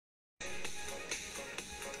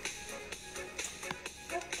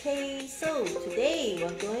so today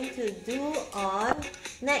we're going to do on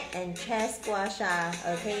neck and chest gua sha.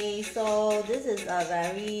 Okay, so this is a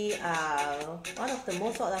very one of the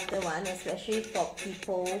most sought after one, especially for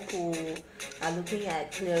people who are looking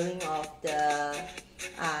at clearing of the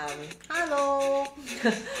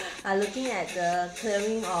are looking at the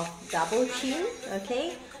clearing of double chin.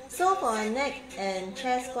 Okay, so for neck and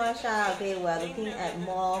chest gua sha, okay, we're looking at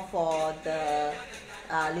more for the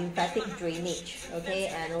lymphatic drainage, okay,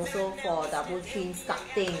 and also for double chin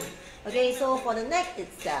sculpting. Okay, so for the neck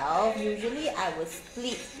itself, usually I would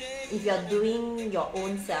split, if you're doing your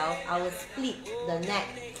own self, I would split the neck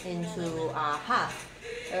into half.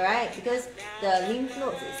 Alright, because the lymph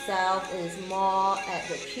nodes itself is more at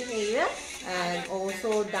the chin area and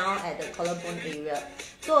also down at the collarbone area.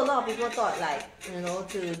 So a lot of people thought, like, you know,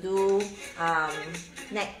 to do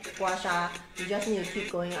neck gua sha, you just need to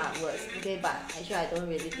keep going upwards. Okay, but actually I don't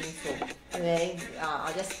really think so. Okay,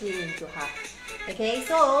 I'll just split it into half. Okay,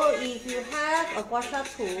 so if you have a gua sha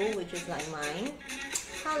tool, which is like mine,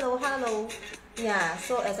 hello. Yeah,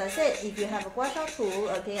 so as I said, if you have a gua sha tool,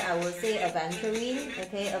 okay, I will say aventurine.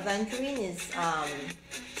 Okay, aventurine is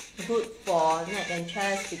good for neck and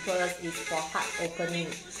chest because it's for heart opening.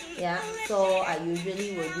 Yeah, so I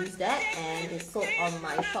usually will use that, and it's sold on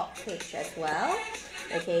my shop page as well.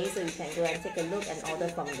 Okay, so you can go and take a look and order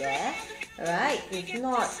from there. Alright, if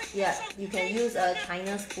not, yeah, you can use a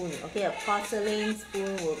China spoon. Okay, a porcelain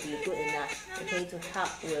spoon will be good enough, okay, to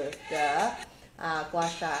help with the gua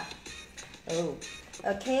sha. Oh,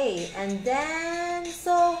 okay, and then,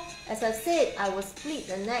 so as I said, I will split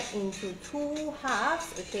the neck into two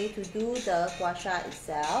halves, okay, to do the gua sha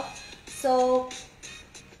itself. So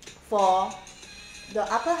for the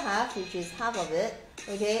upper half, which is half of it,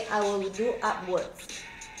 okay, I will do upwards.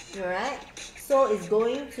 Alright, so it's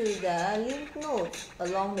going to the lymph nodes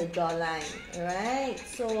along the jawline. Alright,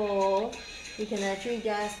 so you can actually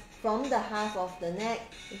just, from the half of the neck,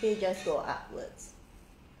 okay, just go upwards.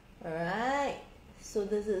 Alright, so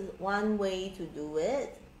this is one way to do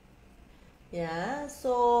it. Yeah,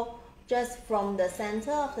 so just from the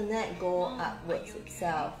center of the neck, go upwards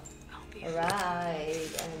itself.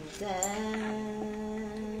 Alright, and then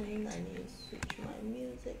I need to switch my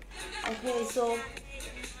music. Okay, so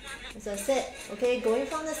as I said, okay, going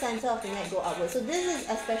from the center of the neck, go upwards. So this is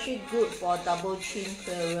especially good for double chin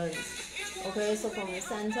clearance. Okay, so from the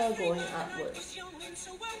center, going upwards.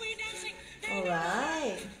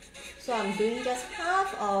 Alright, so I'm doing just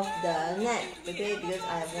half of the neck, okay, because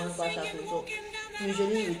I have one gua sha tool. So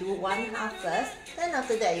usually we do one half first, then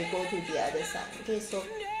after that you go to the other side. Okay, so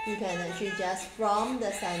you can actually just from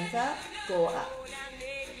the center go up.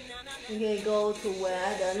 Okay, go to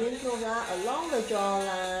where the lymph nodes are along the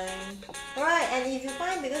jawline. Alright, and if you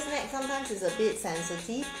find, because neck sometimes is a bit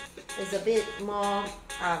sensitive, it's a bit more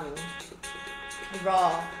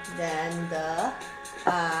raw than the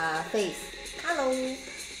face. Hello.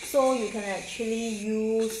 So you can actually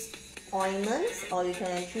use ointments, or you can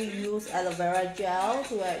actually use aloe vera gel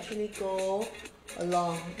to actually go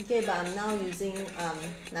along. Okay, but I'm now using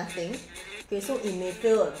nothing. Okay, so it may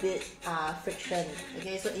feel a bit friction.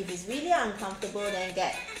 Okay, so if it's really uncomfortable, then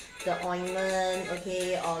get the ointment,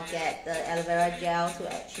 okay, or get the aloe vera gel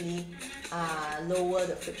to actually lower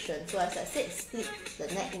the friction. So as I said, split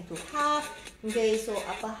the neck into half. Okay, so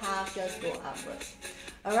upper half just go upwards.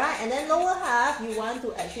 Alright, and then lower half you want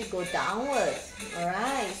to actually go downwards.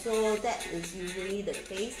 Alright, so that is usually the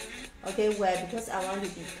case. Okay, where because I want to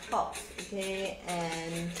detox, okay,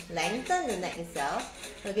 and lengthen the neck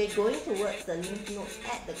itself. Okay, going towards the lymph nodes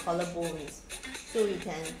at the collarbones. So you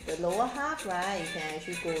can, the lower half, right, you can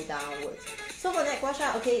actually go downwards. So for neck gua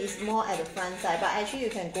sha, okay, it's more at the front side, but actually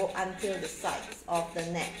you can go until the sides of the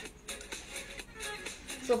neck.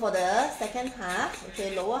 So for the second half,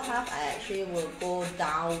 okay, lower half, I actually will go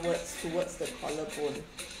downwards towards the collarbone.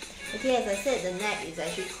 Okay, as I said, the neck is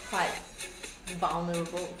actually quite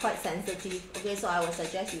vulnerable, quite sensitive. Okay, so I would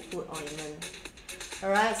suggest you put ointment.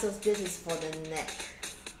 Alright, so this is for the neck.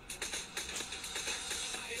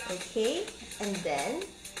 Okay, and then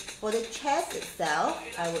for the chest itself,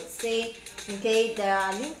 I would say, okay, there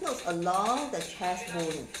are lymph nodes along the chest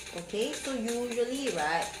bone. Okay, so usually,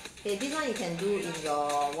 right, okay, this one you can do in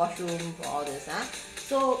your washroom for all this.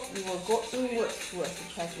 So you will go inwards towards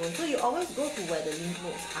the chest bone. So you always go to where the lymph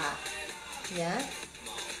nodes are. Yeah.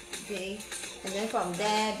 Okay. And then from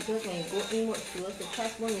there, because when you go inwards towards the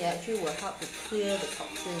chest bone, it actually will help to clear the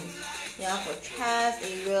toxins. Yeah, for chest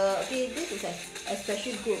area. Okay, this is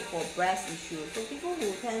especially good for breast issues. So people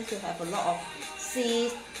who tend to have a lot of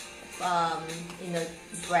cysts in the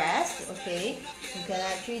breast, okay, you can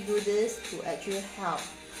actually do this to actually help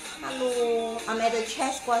Hello, I'm at the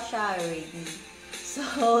chest gua sha already.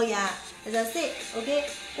 So yeah, as I said, okay,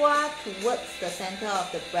 gua towards the center of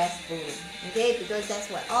the breastbone, okay, because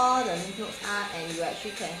that's where all the lymph nodes are, and you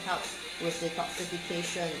actually can help with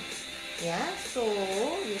detoxification. Yeah, so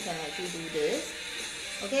you can actually do this.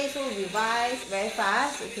 Okay, so revise very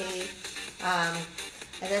fast. Okay,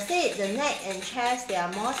 as I said, the neck and chest, they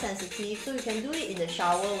are more sensitive, so you can do it in the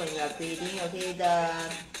shower when you are bathing. Okay, the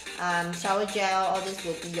shower gel, all this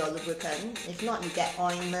will be your lubricant. If not, you get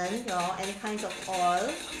ointment or any kinds of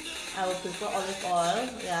oil. I would prefer olive oil.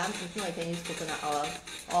 Yeah, if not, you can use coconut oil,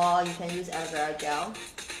 or you can use aloe vera gel.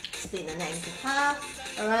 Split the neck into half.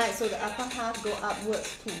 Alright, so the upper half go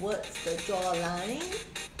upwards towards the jawline.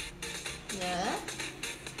 Yeah.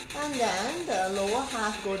 And then the lower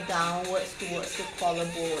half go downwards towards the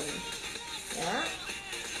collarbone. Yeah.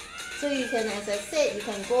 So you can, as I said, you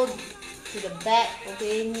can go to the back,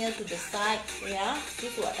 okay, near to the side. Yeah.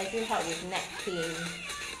 This will actually help with neck pain.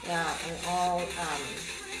 Yeah, and all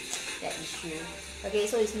that issue. Okay,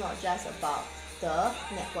 so it's not just about the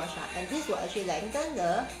neck gua sha, and this will actually lengthen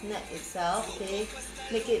the neck itself. Okay,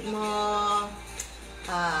 make it more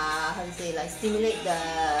how to say, like stimulate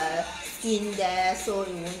the skin there so it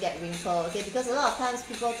won't get wrinkled. Okay, because a lot of times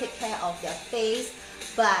people take care of their face,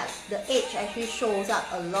 but the age actually shows up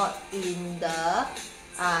a lot in the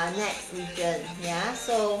neck region. Yeah,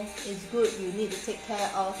 so it's good you need to take care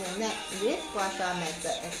of your neck with gua sha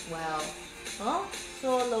method as well.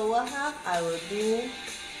 So lower half I will do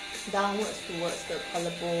downwards towards the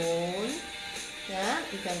collarbone. Yeah,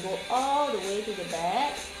 you can go all the way to the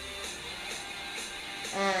back.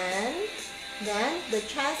 And then the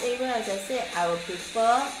chest area, as I said, I would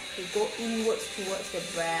prefer to go inwards towards the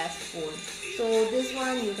breastbone. So this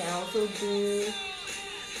one you can also do.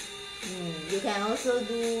 You can also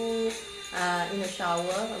do in the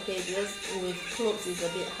shower. Okay, because with clothes it's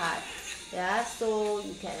a bit hard. Yeah, so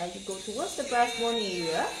you can actually go towards the breastbone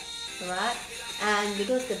area, right? And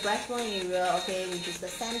because the breastbone area, okay, which is the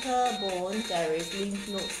center bone, there is lymph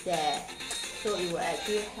nodes there, so it will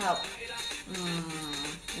actually help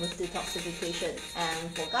with detoxification.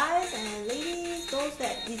 And for guys and ladies, those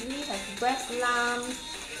that easily have breast lumps,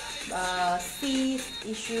 cyst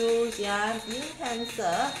issues, yeah, even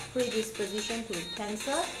cancer, predisposition to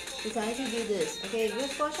cancer, you can actually do this. Okay,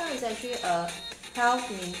 because gua sha is actually a health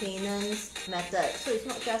maintenance method, so it's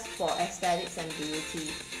not just for aesthetics and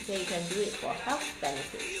beauty. Okay, you can do it for health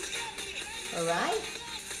benefits. Alright,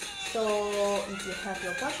 so if you have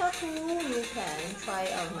your gua sha tool, you can try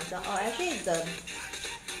it out myself. Or actually, the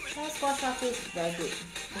chest gua sha feels very good,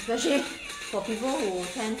 especially for people who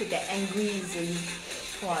tend to get angry easily.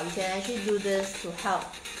 Wow, you can actually do this to help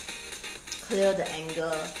clear the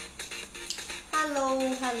anger.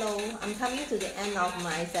 Hello, I'm coming to the end of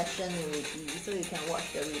my session already, so you can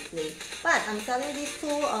watch the replay. But I'm selling this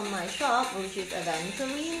tool on my shop, which is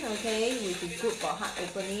Aventurine, okay, which is good for heart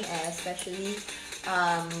opening, and especially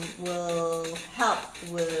will help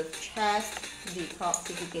with chest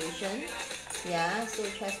detoxification. Yeah, so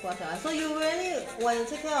chest gua sha. So you really, when you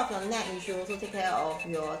take care of your neck, you should also take care of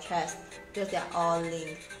your chest, because they are all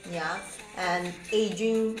linked. Yeah, and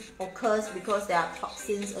aging occurs because there are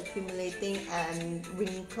toxins accumulating and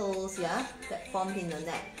wrinkles, yeah, that form in the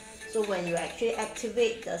neck. So when you actually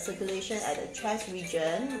activate the circulation at the chest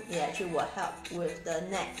region, it actually will help with the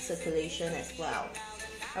neck circulation as well.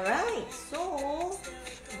 Alright, so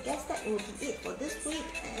I guess that will be it for this week,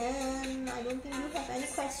 and I don't think you have any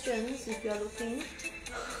questions if you're looking.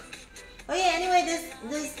 Okay, anyway,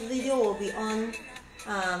 this video will be on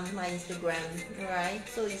my Instagram, alright?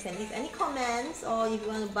 So you can leave any comments, or if you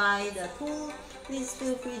want to buy the tool, please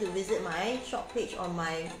feel free to visit my shop page on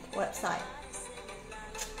my website.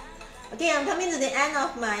 Okay, I'm coming to the end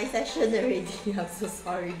of my session already. I'm so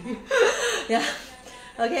sorry. Yeah.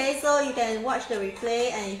 Okay, so you can watch the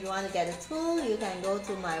replay, and if you want to get the tool, you can go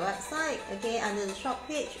to my website, okay, under the shop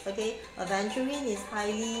page. Okay, Aventurine is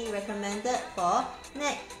highly recommended for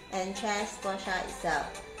neck and chest gua sha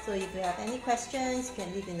itself. So if you have any questions, you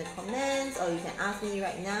can leave in the comments, or you can ask me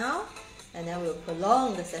right now, and then we'll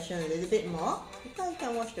prolong the session a little bit more, so you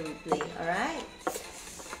can watch the replay. Alright?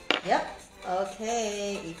 Yep.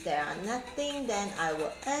 Okay, if there are nothing, then I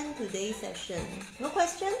will end today's session. No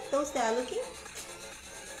questions? Those that are looking?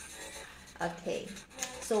 Okay,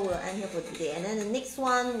 so we'll end here for today, and then the next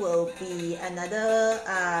one will be another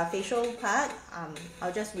facial part.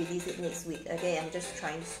 I'll just release it next week. Okay, I'm just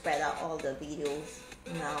trying to spread out all the videos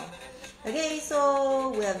now. Okay, so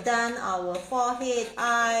we have done our forehead,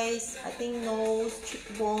 eyes, I think nose,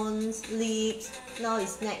 cheekbones, lips. Now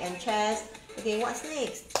it's neck and chest. Okay, what's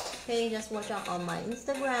next? Okay, just watch out on my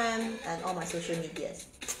Instagram and all my social medias.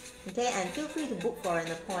 Okay, and feel free to book for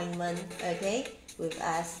an appointment, okay, with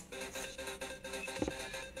us.